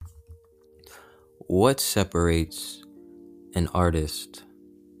What separates an artist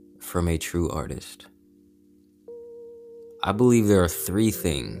from a true artist? I believe there are three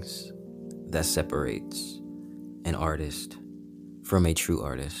things that separates an artist from a true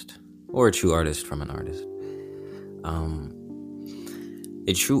artist, or a true artist from an artist.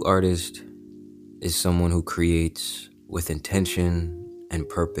 A true artist is someone who creates with intention and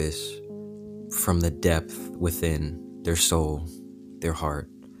purpose from the depth within their soul, their heart.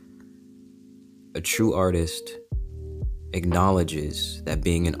 A true artist acknowledges that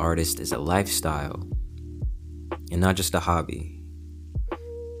being an artist is a lifestyle and not just a hobby.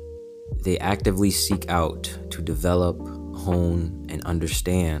 They actively seek out to develop, hone, and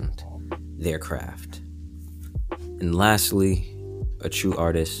understand their craft. And lastly, a true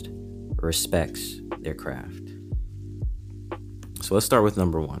artist respects their craft. So let's start with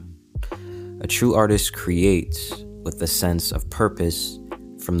number one. A true artist creates with a sense of purpose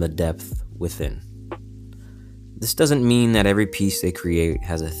from the depth within. This doesn't mean that every piece they create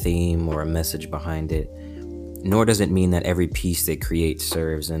has a theme or a message behind it, nor does it mean that every piece they create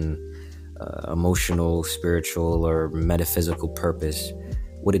serves an emotional, spiritual, or metaphysical purpose.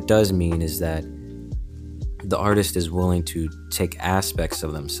 What it does mean is that the artist is willing to take aspects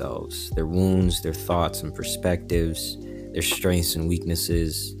of themselves, their wounds, their thoughts and perspectives, their strengths and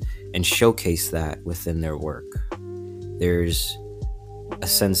weaknesses, and showcase that within their work. There's a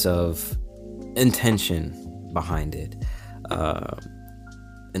sense of intention behind it.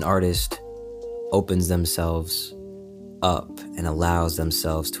 An artist opens themselves up and allows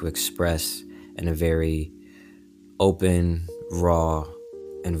themselves to express in a very open, raw,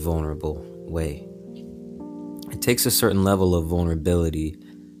 and vulnerable way. It takes a certain level of vulnerability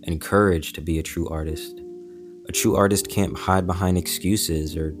and courage to be a true artist. A true artist can't hide behind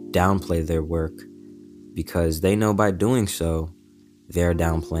excuses or downplay their work because they know by doing so, they're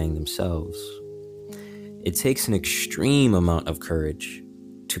downplaying themselves. It takes an extreme amount of courage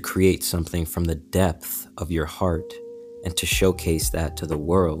to create something from the depth of your heart and to showcase that to the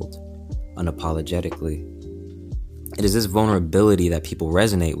world unapologetically. It is this vulnerability that people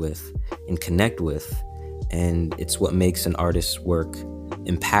resonate with and connect with, and it's what makes an artist's work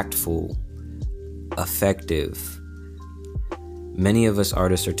impactful, effective. Many of us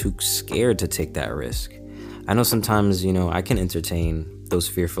artists are too scared to take that risk. I know sometimes, I can entertain those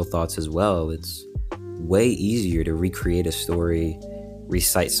fearful thoughts as well. It's way easier to recreate a story,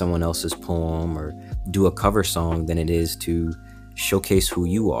 recite someone else's poem, or do a cover song than it is to showcase who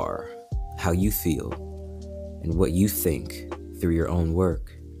you are, how you feel, and what you think through your own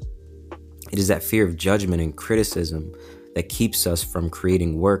work. It is that fear of judgment and criticism that keeps us from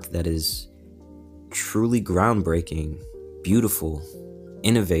creating work that is truly groundbreaking, beautiful,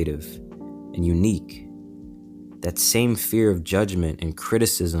 innovative, and unique. That same fear of judgment and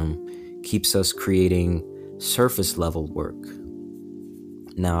criticism keeps us creating surface level work.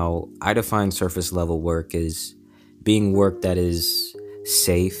 Now, I define surface level work as being work that is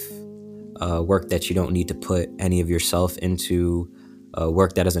safe, work that you don't need to put any of yourself into,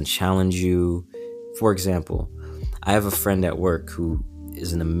 work that doesn't challenge you. For example, I have a friend at work who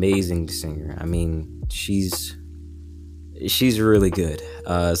is an amazing singer. I mean, she's really good.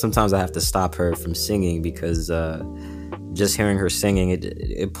 Sometimes I have to stop her from singing because just hearing her singing,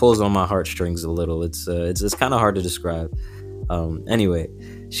 it pulls on my heartstrings a little. It's kind of hard to describe. Anyway,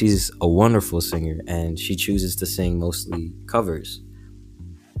 she's a wonderful singer and she chooses to sing mostly covers.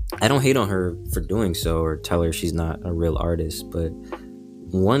 I don't hate on her for doing so or tell her she's not a real artist, but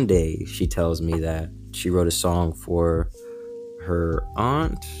one day she tells me that she wrote a song for her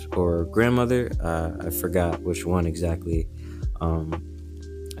aunt or grandmother, I forgot which one exactly,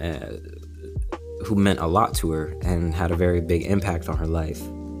 who meant a lot to her and had a very big impact on her life,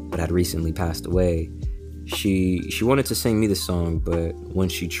 but had recently passed away. She wanted to sing me the song, but when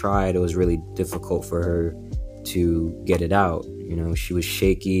she tried, it was really difficult for her to get it out. She was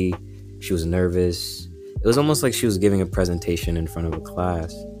shaky, she was nervous. It was almost like she was giving a presentation in front of a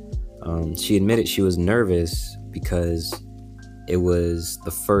class. She admitted she was nervous because it was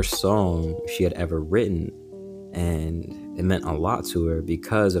the first song she had ever written, and it meant a lot to her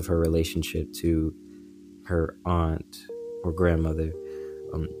because of her relationship to her aunt or grandmother.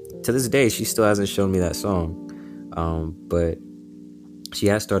 To this day, she still hasn't shown me that song, but she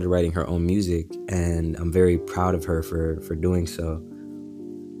has started writing her own music, and I'm very proud of her for doing so.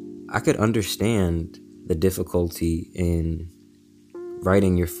 I could understand the difficulty in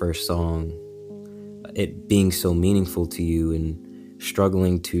writing your first song, it being so meaningful to you, and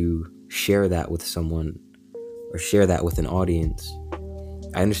struggling to share that with someone or share that with an audience.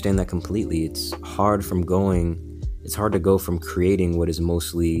 I understand that completely. It's hard to go from creating what is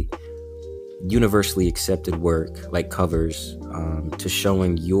mostly universally accepted work like covers to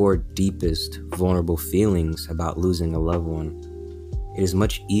showing your deepest vulnerable feelings about losing a loved one. It is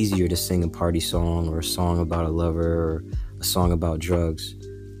much easier to sing a party song or a song about a lover or a song about drugs.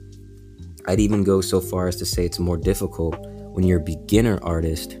 I'd even go so far as to say it's more difficult when you're a beginner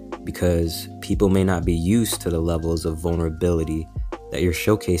artist because people may not be used to the levels of vulnerability that you're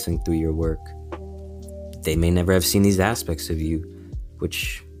showcasing through your work. They may never have seen these aspects of you,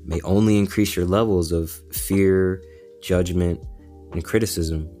 which may only increase your levels of fear, judgment, and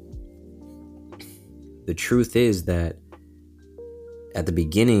criticism. The truth is that at the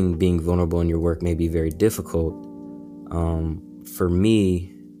beginning, being vulnerable in your work may be very difficult. For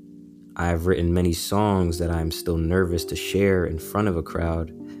me, I've written many songs that I'm still nervous to share in front of a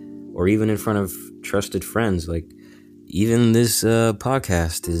crowd or even in front of trusted friends. Like, even this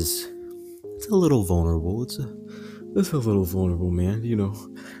podcast it's a little vulnerable. It's a little vulnerable, man. You know,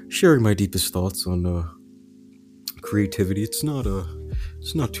 sharing my deepest thoughts on creativity. It's not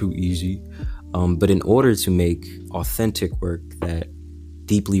too easy. But in order to make authentic work that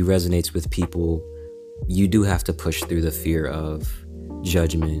deeply resonates with people, you do have to push through the fear of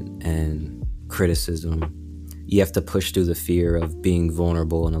judgment and criticism. You have to push through the fear of being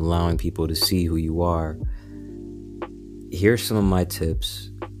vulnerable and allowing people to see who you are. Here's some of my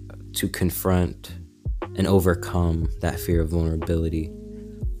tips to confront and overcome that fear of vulnerability.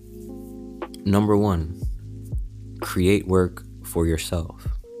 Number 1, create work for yourself.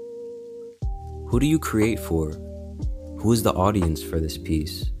 Who do you create for? Who is the audience for this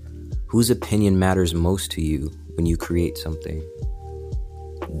piece? Whose opinion matters most to you when you create something?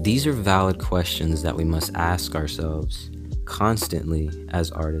 These are valid questions that we must ask ourselves constantly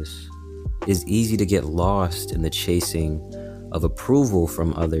as artists. It is easy to get lost in the chasing of approval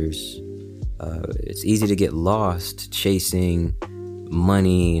from others. It's easy to get lost chasing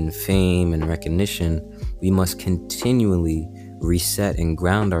money and fame and recognition. We must continually reset and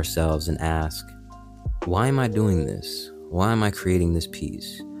ground ourselves and ask, why am I doing this? Why am I creating this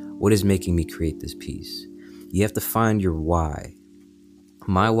piece? What is making me create this piece? You have to find your why.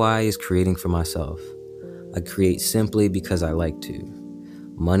 My why is creating for myself. I create simply because I like to.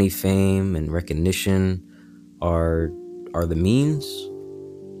 Money, fame, and recognition are the means.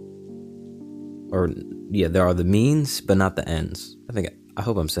 There are the means, but not the ends. I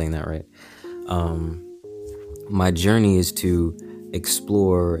hope I'm saying that right. My journey is to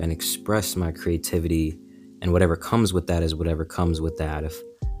explore and express my creativity, and whatever comes with that is whatever comes with that. If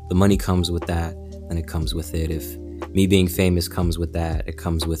the money comes with that, then it comes with it. If me being famous comes with that, it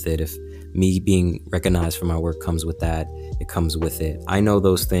comes with it. If me being recognized for my work comes with that, it comes with it. I know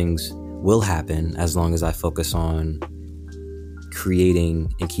those things will happen as long as I focus on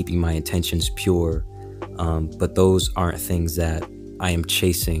creating and keeping my intentions pure. But those aren't things that I am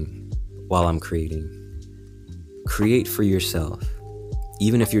chasing while I'm creating. Create for yourself.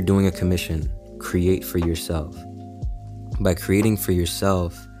 Even if you're doing a commission, create for yourself. By creating for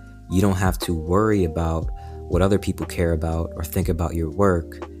yourself, you don't have to worry about what other people care about or think about your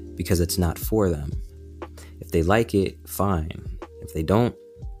work because it's not for them. If they like it, fine. If they don't,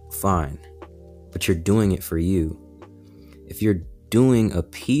 fine. But you're doing it for you. If you're doing a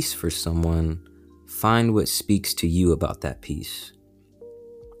piece for someone, find what speaks to you about that piece.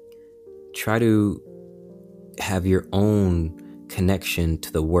 Try to have your own connection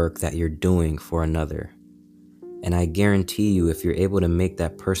to the work that you're doing for another. And I guarantee you, if you're able to make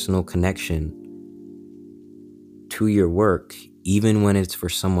that personal connection to your work, even when it's for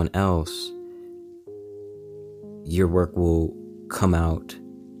someone else, your work will come out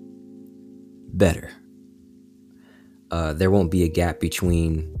better. There won't be a gap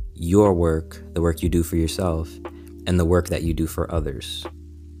between your work, the work you do for yourself, and the work that you do for others.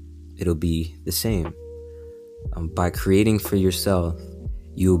 It'll be the same. By creating for yourself,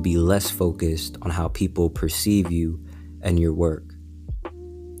 you'll be less focused on how people perceive you and your work.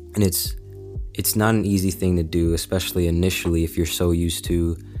 And it's not an easy thing to do, especially initially if you're so used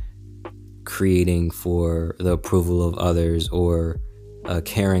to creating for the approval of others or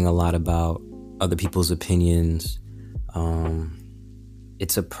caring a lot about other people's opinions.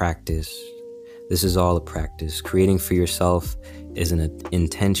 It's a practice. This is all a practice. Creating for yourself is an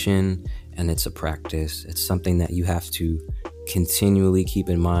intention, and it's a practice. It's something that you have to continually keep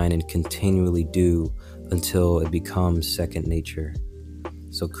in mind and continually do until it becomes second nature.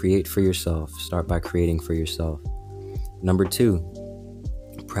 So create for yourself. Start by creating for yourself. Number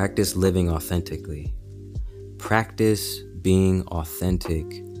 2, practice living authentically. Practice being authentic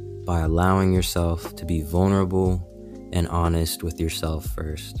by allowing yourself to be vulnerable and honest with yourself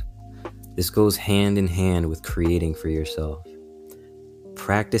first. This goes hand in hand with creating for yourself.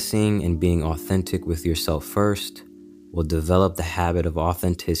 Practicing and being authentic with yourself first will develop the habit of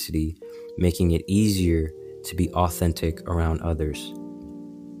authenticity, making it easier to be authentic around others.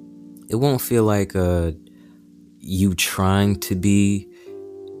 It won't feel like you trying to be,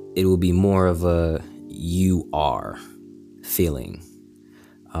 it will be more of a you are feeling.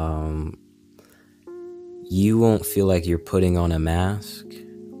 You won't feel like you're putting on a mask,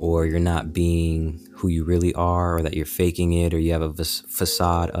 or you're not being who you really are, or that you're faking it, or you have a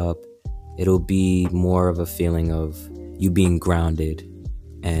facade up. It'll be more of a feeling of you being grounded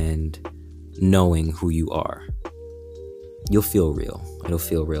and knowing who you are. You'll feel real. It'll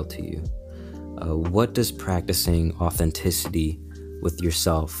feel real to you. What does practicing authenticity with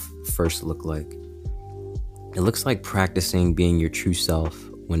yourself first look like? It looks like practicing being your true self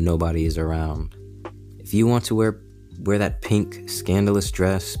when nobody is around. If you want to wear that pink scandalous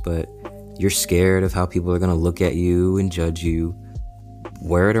dress, but you're scared of how people are going to look at you and judge you,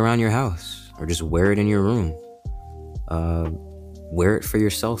 wear it around your house, or just wear it in your room. Wear it for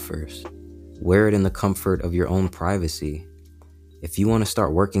yourself first. Wear it in the comfort of your own privacy. If you want to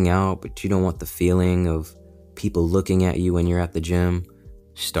start working out, but you don't want the feeling of people looking at you when you're at the gym,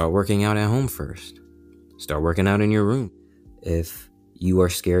 start working out at home first. Start working out in your room. If you are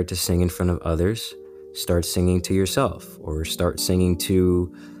scared to sing in front of others, start singing to yourself, or start singing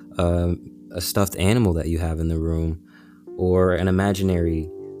to a stuffed animal that you have in the room, or an imaginary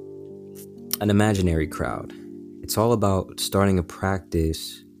crowd. It's all about starting a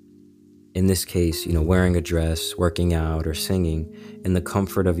practice, in this case, wearing a dress, working out, or singing in the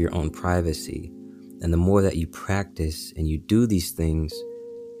comfort of your own privacy. And the more that you practice and you do these things,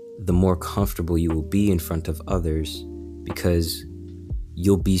 the more comfortable you will be in front of others, because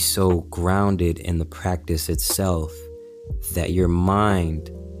you'll be so grounded in the practice itself that your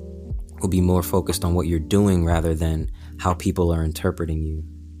mind will be more focused on what you're doing rather than how people are interpreting you.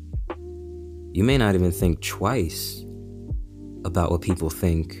 You may not even think twice about what people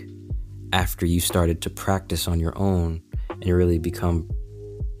think after you started to practice on your own and really become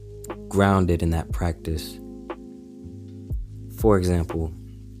grounded in that practice. For example,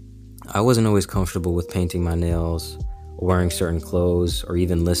 I wasn't always comfortable with painting my nails, or wearing certain clothes, or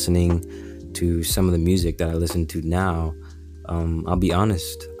even listening to some of the music that I listen to now. I'll be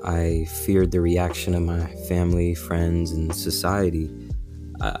honest, I feared the reaction of my family, friends, and society.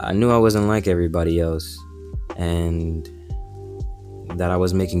 I knew I wasn't like everybody else, and that I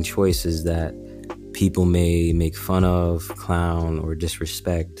was making choices that people may make fun of, clown, or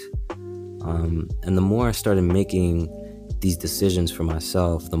disrespect. And the more I started making these decisions for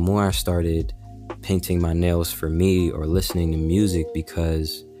myself, the more I started painting my nails for me, or listening to music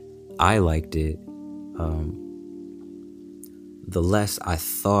because I liked it, the less I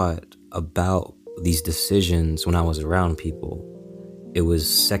thought about these decisions when I was around people. It was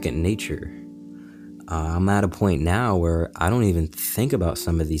second nature. I'm at a point now where I don't even think about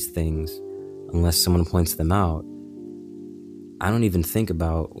some of these things unless someone points them out. I don't even think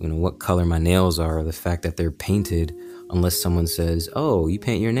about what color my nails are, or the fact that they're painted, unless someone says, "Oh, you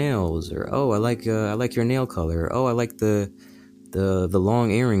paint your nails," or "Oh, I like your nail color," or "Oh, I like the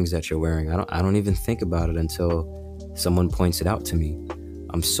long earrings that you're wearing." I don't even think about it until someone points it out to me.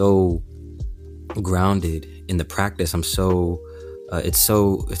 I'm so grounded in the practice. It's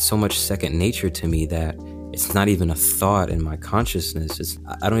so much second nature to me that it's not even a thought in my consciousness.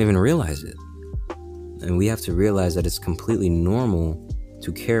 I don't even realize it. And we have to realize that it's completely normal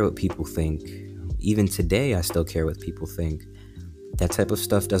to care what people think. Even today, I still care what people think. That type of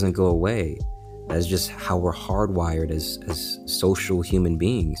stuff doesn't go away. That's just how we're hardwired as social human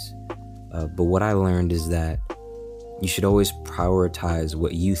beings. But what I learned is that you should always prioritize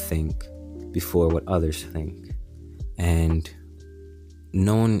what you think before what others think. And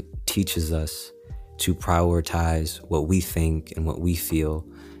no one teaches us to prioritize what we think and what we feel.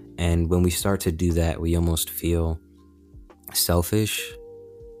 And when we start to do that, we almost feel selfish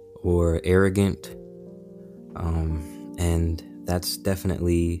or arrogant. And it's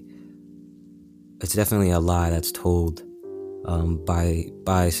definitely a lie that's told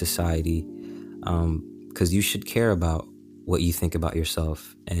by society. Because you should care about what you think about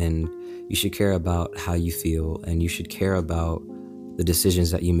yourself, and you should care about how you feel, and you should care about the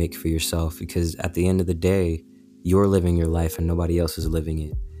decisions that you make for yourself, because at the end of the day, you're living your life and nobody else is living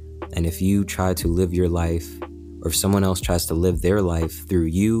it. And if you try to live your life, or if someone else tries to live their life through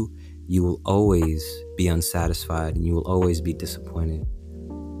you, you will always be unsatisfied and you will always be disappointed.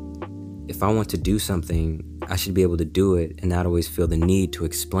 If I want to do something, I should be able to do it and not always feel the need to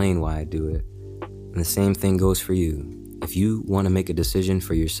explain why I do it. And the same thing goes for you. If you want to make a decision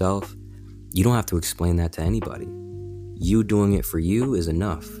for yourself, you don't have to explain that to anybody. You doing it for you is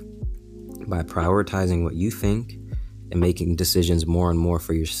enough. By prioritizing what you think and making decisions more and more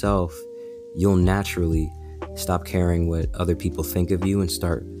for yourself, you'll naturally stop caring what other people think of you and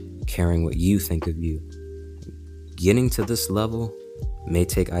start caring what you think of you. Getting to this level may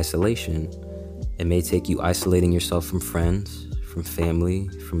take isolation. It may take you isolating yourself from friends, from family,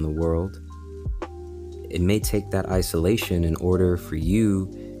 from the world. It may take that isolation in order for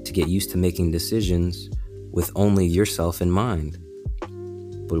you to get used to making decisions with only yourself in mind.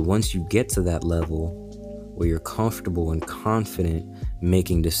 But once you get to that level where you're comfortable and confident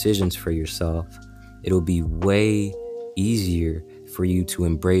making decisions for yourself, it'll be way easier for you to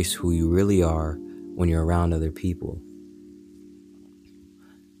embrace who you really are when you're around other people.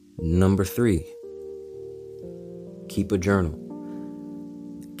 Number 3, keep a journal.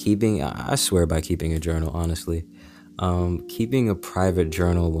 I swear by keeping a journal, honestly. Keeping a private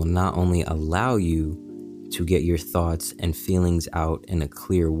journal will not only allow you to get your thoughts and feelings out in a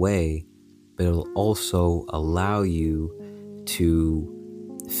clear way, but it'll also allow you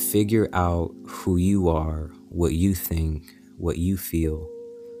to figure out who you are, what you think, what you feel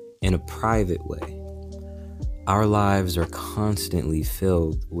in a private way. Our lives are constantly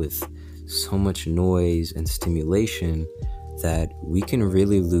filled with so much noise and stimulation that we can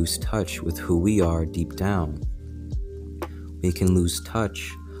really lose touch with who we are deep down. We can lose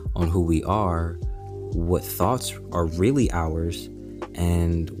touch on who we are, what thoughts are really ours,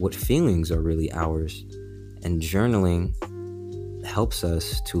 and what feelings are really ours. And journaling helps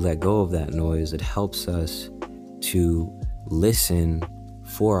us to let go of that noise. It helps us to listen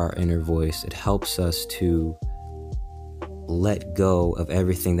for our inner voice. It helps us to let go of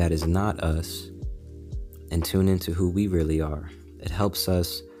everything that is not us and tune into who we really are. It helps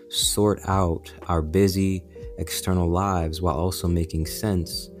us sort out our busy external lives while also making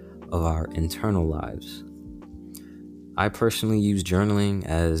sense of our internal lives. I personally use journaling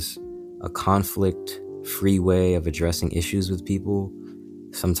as a conflict-free way of addressing issues with people.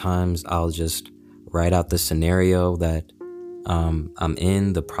 Sometimes I'll just write out the scenario that I'm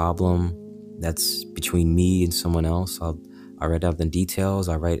in, the problem that's between me and someone else. I'll write out the details.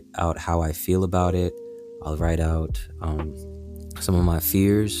 I'll write out how I feel about it. I'll write out some of my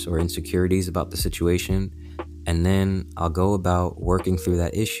fears or insecurities about the situation, and then I'll go about working through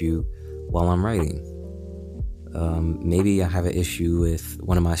that issue while I'm writing. Maybe I have an issue with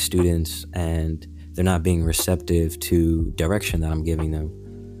one of my students and they're not being receptive to direction that I'm giving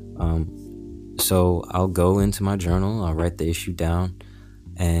them. So I'll go into my journal, I'll write the issue down,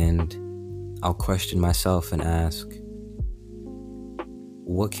 and I'll question myself and ask,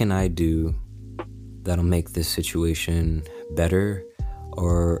 what can I do that'll make this situation better?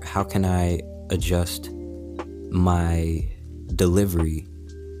 Or how can I adjust my delivery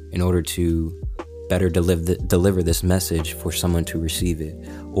in order to better deliver this message for someone to receive it?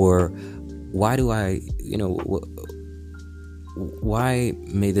 Or why do why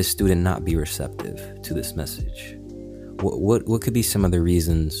may this student not be receptive to this message? What could be some of the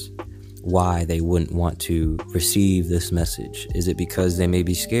reasons why they wouldn't want to receive this message? Is it because they may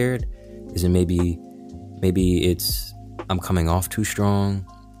be scared? Is it maybe it's I'm coming off too strong?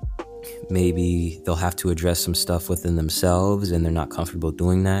 Maybe they'll have to address some stuff within themselves and they're not comfortable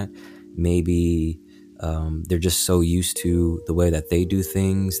doing that. Maybe they're just so used to the way that they do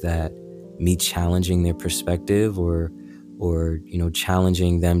things that me challenging their perspective or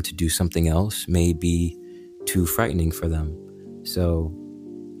challenging them to do something else may be too frightening for them. So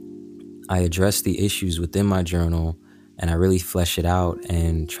I address the issues within my journal and I really flesh it out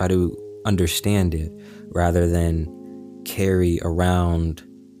and try to understand it rather than carry around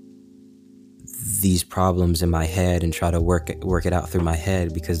these problems in my head and try to work it out through my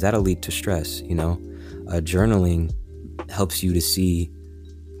head, because that'll lead to stress. Journaling helps you to see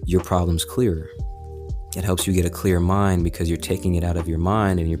your problems clearer. It helps you get a clear mind because you're taking it out of your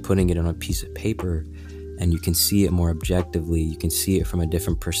mind and you're putting it on a piece of paper, and you can see it more objectively. You can see it from a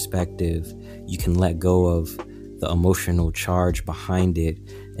different perspective. You can let go of the emotional charge behind it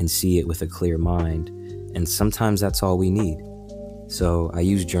and see it with a clear mind. And sometimes that's all we need. So I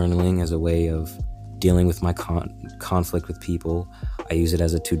use journaling as a way of dealing with my conflict with people. I use it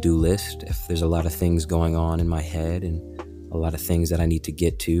as a to-do list. If there's a lot of things going on in my head and a lot of things that I need to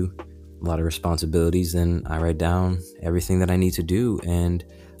get to, a lot of responsibilities, then I write down everything that I need to do. And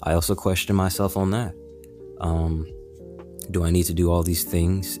I also question myself on that. Do I need to do all these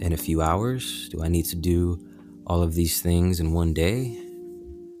things in a few hours? Do I need to do all of these things in one day?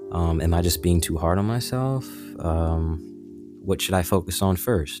 Am I just being too hard on myself? What should I focus on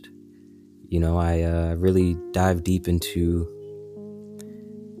first? I really dive deep into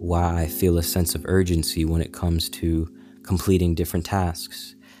why I feel a sense of urgency when it comes to completing different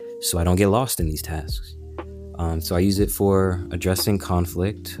tasks so I don't get lost in these tasks. So I use it for addressing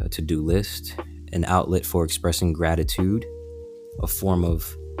conflict, a to-do list, an outlet for expressing gratitude, a form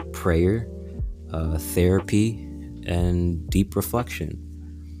of prayer, therapy, and deep reflection.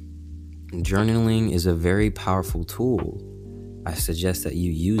 Journaling is a very powerful tool. I suggest that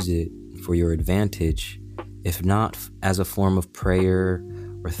you use it for your advantage. If not as a form of prayer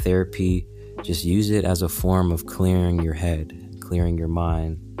or therapy, just use it as a form of clearing your head, clearing your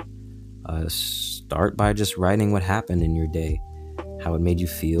mind. Start by just writing what happened in your day, how it made you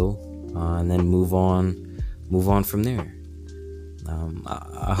feel, and then move on from there.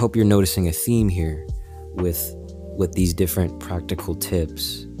 I hope you're noticing a theme here with these different practical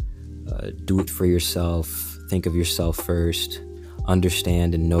tips. Do it for yourself. Think of yourself first.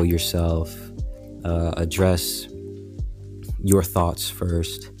 Understand and know yourself. Address your thoughts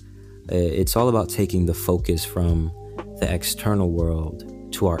first. It's all about taking the focus from the external world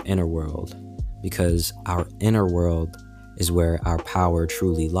to our inner world, because our inner world is where our power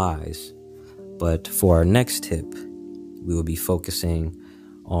truly lies. But for our next tip, we will be focusing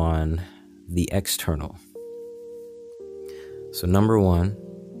on the external. So number 1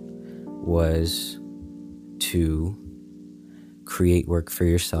 was to create work for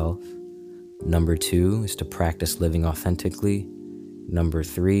yourself. Number 2 is to practice living authentically. Number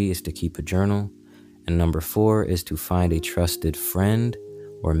 3 is to keep a journal. And number 4 is to find a trusted friend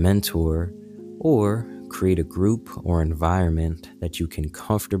or mentor, or create a group or environment that you can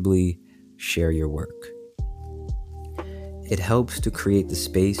comfortably share your work. It helps to create the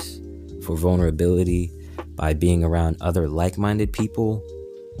space for vulnerability by being around other like-minded people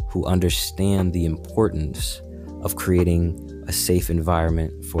who understand the importance of creating a safe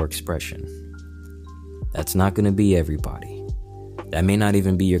environment for expression. That's not going to be everybody. That may not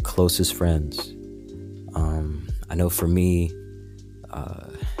even be your closest friends. I know for me,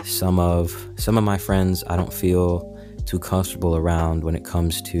 some of my friends I don't feel too comfortable around when it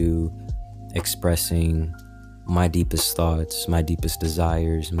comes to expressing my deepest thoughts, my deepest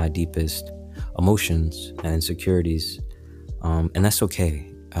desires, my deepest emotions and insecurities. And that's okay.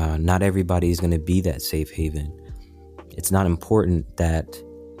 Not everybody is going to be that safe haven. It's not important that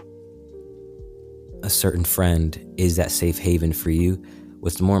a certain friend is that safe haven for you.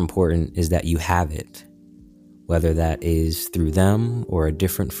 What's more important is that you have it, whether that is through them or a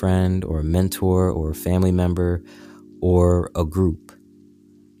different friend or a mentor or a family member or a group.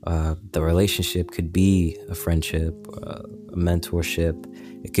 The relationship could be a friendship, a mentorship.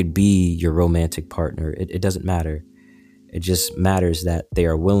 It could be your romantic partner. It doesn't matter. It just matters that they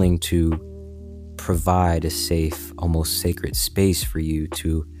are willing to provide a safe, almost sacred space for you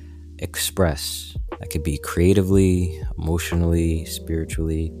to express. That could be creatively, emotionally,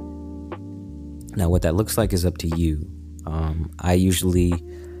 spiritually. Now, what that looks like is up to you. I usually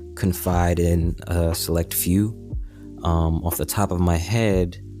confide in a select few. Off the top of my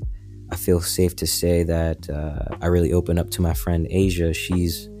head, I feel safe to say that I really open up to my friend Asia.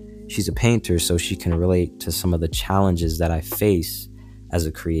 She's a painter, so she can relate to some of the challenges that I face as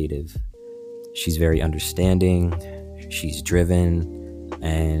a creative. She's very understanding, she's driven,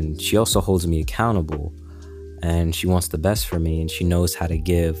 and she also holds me accountable, and she wants the best for me, and she knows how to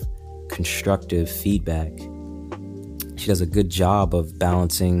give constructive feedback. She does a good job of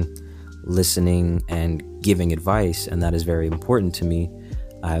balancing listening and giving advice, and that is very important to me.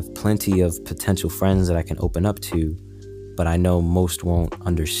 I have plenty of potential friends that I can open up to, but I know most won't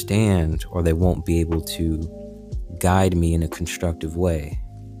understand, or they won't be able to guide me in a constructive way.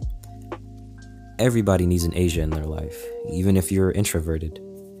 Everybody needs an Asia in their life, even if you're introverted.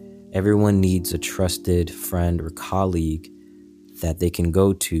 Everyone needs a trusted friend or colleague that they can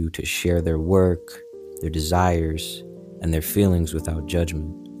go to share their work, their desires, and their feelings without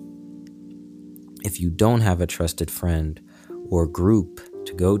judgment. If you don't have a trusted friend or group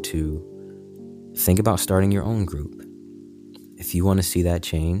to go to, think about starting your own group. If you want to see that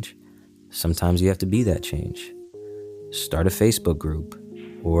change, sometimes you have to be that change. Start a Facebook group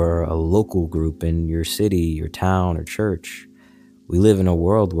or a local group in your city, your town, or church. We live in a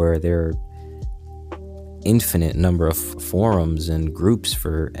world where there are infinite number of forums and groups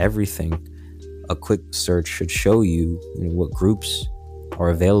for everything. A quick search should show you, what groups are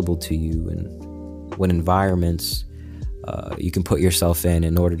available to you and what environments you can put yourself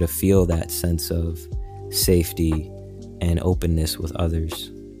in order to feel that sense of safety and openness with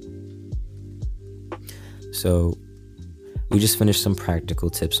others. So we just finished some practical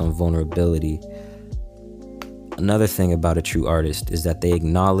tips on vulnerability. Another thing about a true artist is that they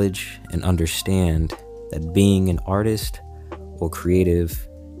acknowledge and understand that being an artist or creative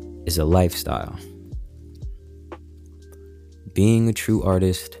is a lifestyle. Being a true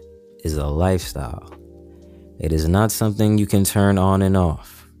artist is a lifestyle. It is not something you can turn on and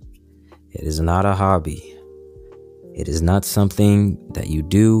off. It is not a hobby. It is not something that you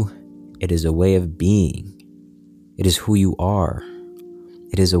do. It is a way of being. It is who you are.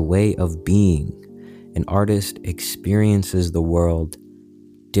 It is a way of being. An artist experiences the world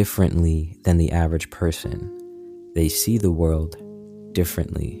differently than the average person. They see the world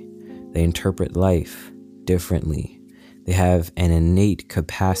differently. They interpret life differently. They have an innate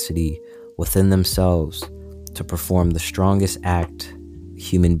capacity within themselves to perform the strongest act a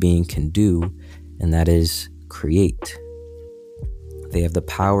human being can do, and that is create. They have the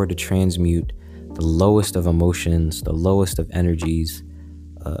power to transmute the lowest of emotions, the lowest of energies,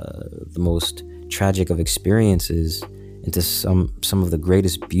 the most tragic of experiences into some of the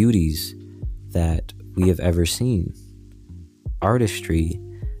greatest beauties that we have ever seen. Artistry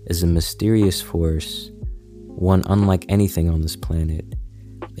is a mysterious force, one unlike anything on this planet.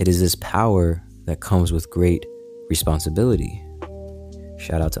 It is this power that comes with great responsibility.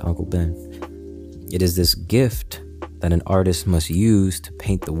 Shout out to Uncle Ben. It is this gift that an artist must use to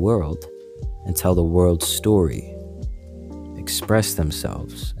paint the world and tell the world's story, express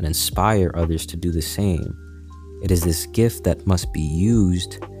themselves, and inspire others to do the same. It is this gift that must be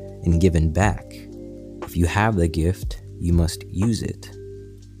used and given back. If you have the gift, you must use it.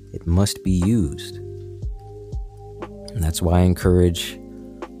 It must be used. And that's why I encourage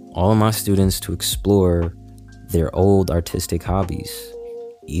all of my students to explore their old artistic hobbies,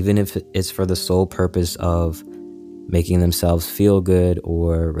 even if it's for the sole purpose of making themselves feel good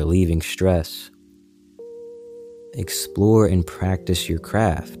or relieving stress. Explore and practice your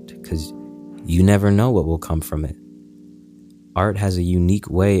craft, because you never know what will come from it. Art has a unique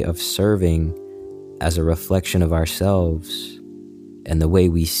way of serving as a reflection of ourselves and the way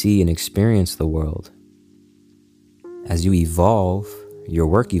we see and experience the world. As you evolve, your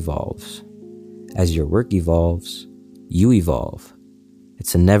work evolves. As your work evolves, you evolve.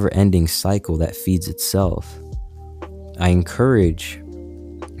 It's a never-ending cycle that feeds itself. I encourage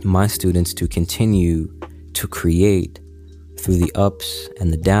my students to continue to create through the ups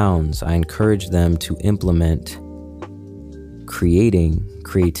and the downs. I encourage them to implement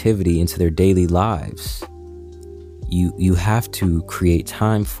creativity into their daily lives. You have to create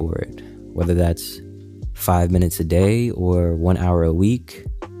time for it, whether that's 5 minutes a day or 1 hour a week,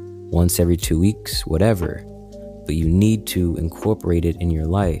 once every 2 weeks, whatever. But you need to incorporate it in your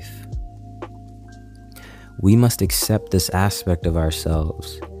life. We must accept this aspect of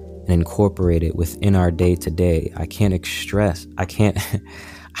ourselves and incorporate it within our day-to-day. I can't express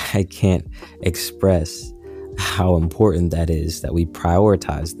how important that is, that we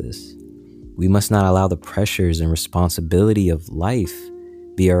prioritize this. We must not allow the pressures and responsibility of life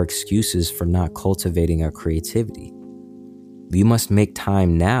be our excuses for not cultivating our creativity. We must make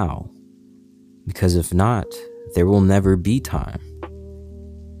time now, because if not, there will never be time.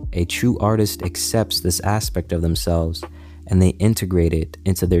 A true artist accepts this aspect of themselves and they integrate it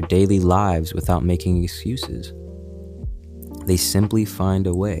into their daily lives without making excuses. They simply find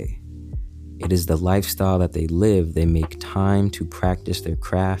a way. It is the lifestyle that they live. They make time to practice their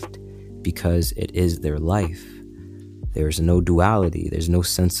craft because it is their life. There's no duality. There's no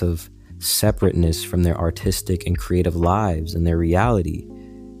sense of separateness from their artistic and creative lives and their reality.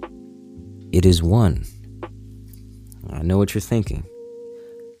 It is one. I know what you're thinking.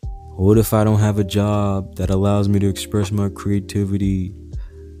 What if I don't have a job that allows me to express my creativity?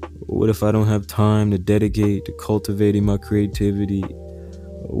 What if I don't have time to dedicate to cultivating my creativity?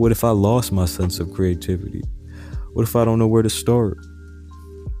 What if I lost my sense of creativity? What if I don't know where to start?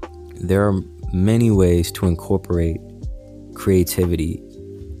 There are many ways to incorporate creativity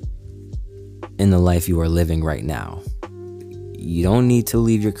in the life you are living right now. You don't need to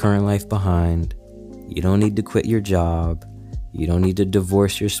leave your current life behind. You don't need to quit your job. You don't need to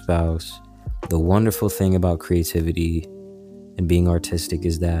divorce your spouse. The wonderful thing about creativity and being artistic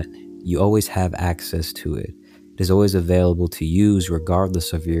is that you always have access to it. It is always available to use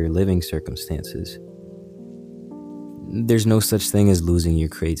regardless of your living circumstances. There's no such thing as losing your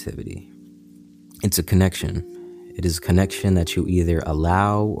creativity. It's a connection. It is a connection that you either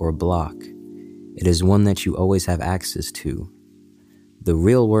allow or block. It is one that you always have access to. The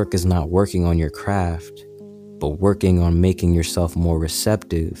real work is not working on your craft, but working on making yourself more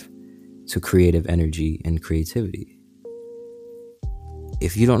receptive to creative energy and creativity.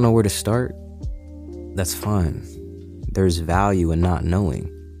 If you don't know where to start, that's fine. There's value in not knowing.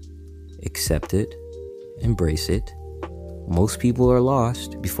 Accept it, embrace it. Most people are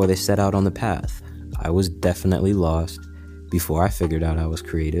lost before they set out on the path. I was definitely lost before I figured out I was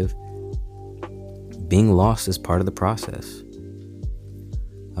creative. Being lost is part of the process.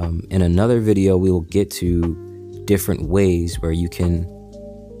 In another video, we will get to different ways where you can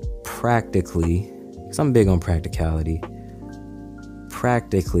practically, because I'm big on practicality,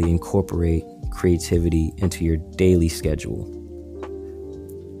 practically incorporate creativity into your daily schedule.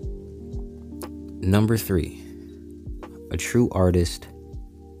 Number 3, a true artist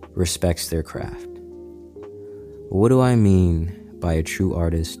respects their craft. What do I mean by a true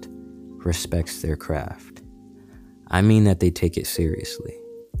artist respects their craft? I mean that they take it seriously.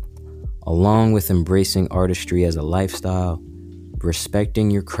 Along with embracing artistry as a lifestyle, respecting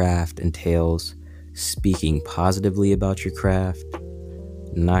your craft entails speaking positively about your craft,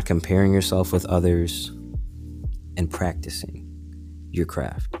 not comparing yourself with others, and practicing your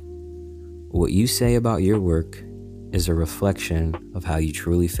craft. What you say about your work is a reflection of how you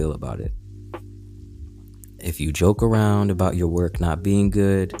truly feel about it. If you joke around about your work not being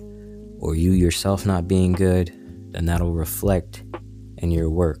good, or you yourself not being good, then that'll reflect in your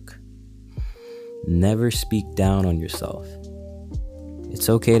work. Never speak down on yourself. It's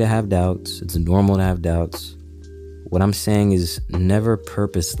okay to have doubts. It's normal to have doubts. What I'm saying is never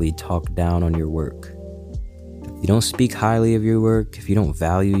purposely talk down on your work. If you don't speak highly of your work, if you don't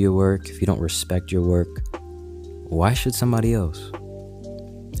value your work, if you don't respect your work, why should somebody else?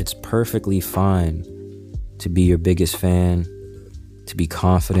 It's perfectly fine to be your biggest fan, to be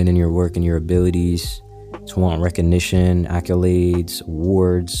confident in your work and your abilities, to want recognition, accolades,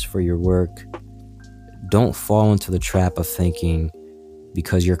 awards for your work. Don't fall into the trap of thinking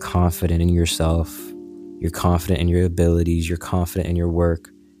because you're confident in yourself, you're confident in your abilities, you're confident in your work,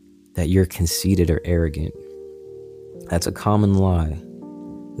 that you're conceited or arrogant. That's a common lie.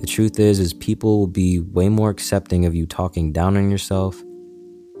 The truth is people will be way more accepting of you talking down on yourself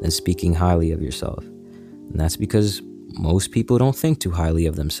than speaking highly of yourself. And that's because most people don't think too highly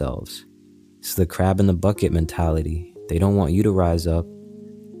of themselves. It's the crab in the bucket mentality. They don't want you to rise up.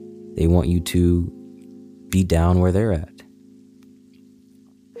 They want you to be down where they're at.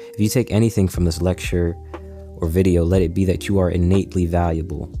 If you take anything from this lecture or video, let it be that you are innately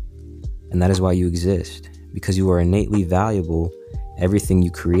valuable. And that is why you exist. Because you are innately valuable, everything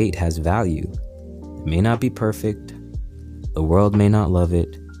you create has value. It may not be perfect. The world may not love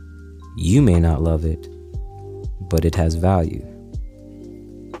it. You may not love it. But it has value.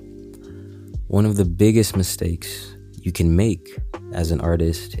 One of the biggest mistakes you can make as an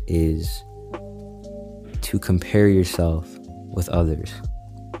artist is to compare yourself with others.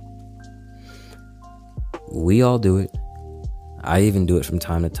 We all do it. I even do it from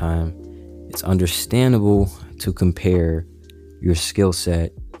time to time. It's understandable to compare your skill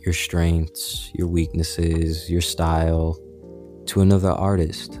set, your strengths, your weaknesses, your style to another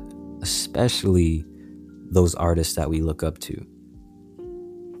artist, especially those artists that we look up to.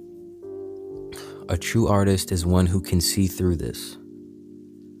 A true artist is one who can see through this.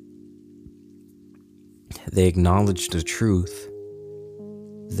 They acknowledge the truth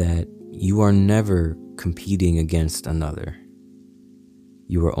that you are never competing against another.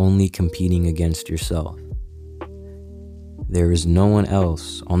 You are only competing against yourself. There is no one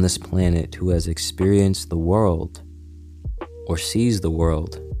else on this planet who has experienced the world or sees the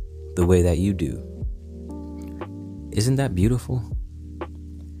world the way that you do. Isn't that beautiful?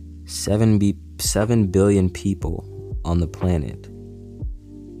 7 billion people on the planet,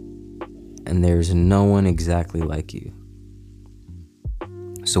 and there's no one exactly like you.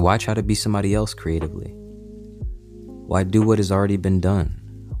 So why try to be somebody else creatively? Why do what has already been done?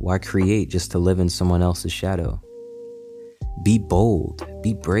 Why create just to live in someone else's shadow? Be bold,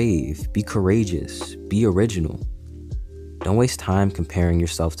 be brave, be courageous, be original. Don't waste time comparing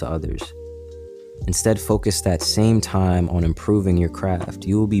yourself to others. Instead, focus that same time on improving your craft.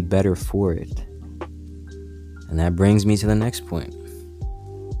 You will be better for it. And that brings me to the next point.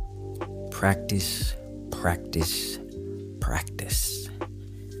 Practice, practice, practice.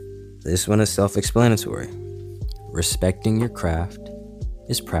 This one is self-explanatory. Respecting your craft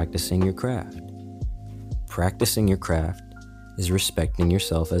is practicing your craft. Practicing your craft is respecting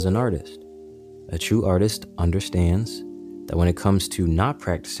yourself as an artist. A true artist understands that when it comes to not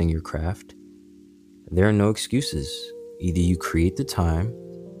practicing your craft, there are no excuses. Either you create the time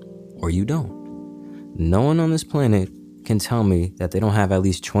or you don't. No one on this planet can tell me that they don't have at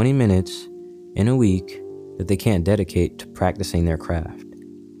least 20 minutes in a week that they can't dedicate to practicing their craft.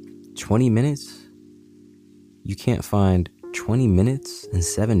 20 minutes? You can't find 20 minutes in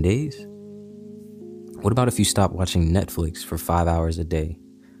 7 days? What about if you stop watching Netflix for 5 hours a day?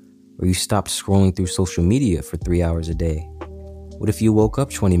 Or you stop scrolling through social media for 3 hours a day? What if you woke up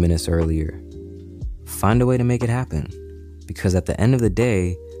 20 minutes earlier? Find a way to make it happen. Because at the end of the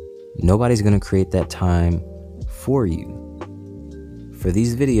day, nobody's going to create that time for you. For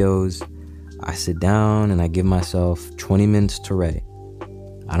these videos, I sit down and I give myself 20 minutes to write.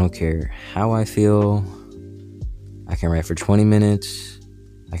 I don't care how I feel. I can write for 20 minutes.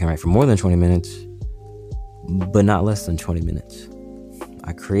 I can write for more than 20 minutes, but not less than 20 minutes.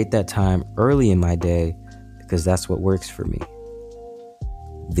 I create that time early in my day because that's what works for me.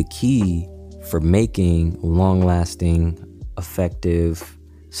 The key for making long-lasting, effective,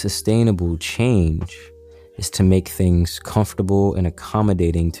 sustainable change is to make things comfortable and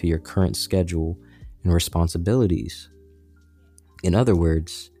accommodating to your current schedule and responsibilities. In other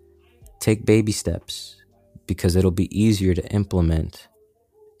words, take baby steps because it'll be easier to implement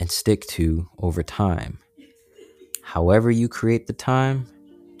and stick to over time. However you create the time,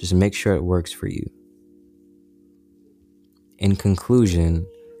 just make sure it works for you. In conclusion,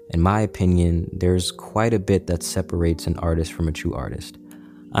 in my opinion, there's quite a bit that separates an artist from a true artist.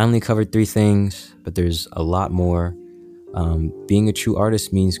 I only covered 3 things, but there's a lot more. Being a true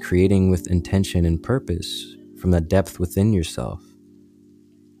artist means creating with intention and purpose from the depth within yourself.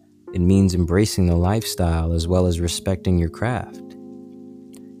 It means embracing the lifestyle as well as respecting your craft.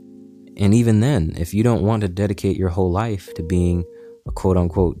 And even then, if you don't want to dedicate your whole life to being a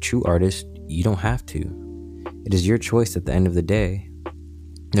quote-unquote true artist, you don't have to. It is your choice at the end of the day.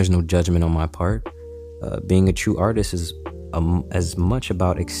 There's no judgment on my part. Being a true artist is as much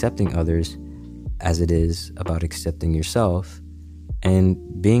about accepting others as it is about accepting yourself.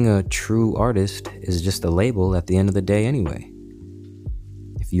 And being a true artist is just a label at the end of the day anyway.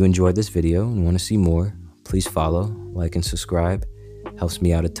 If you enjoyed this video and want to see more, please follow, like, and subscribe. Helps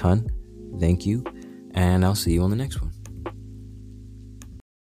me out a ton. Thank you. And I'll see you on the next one.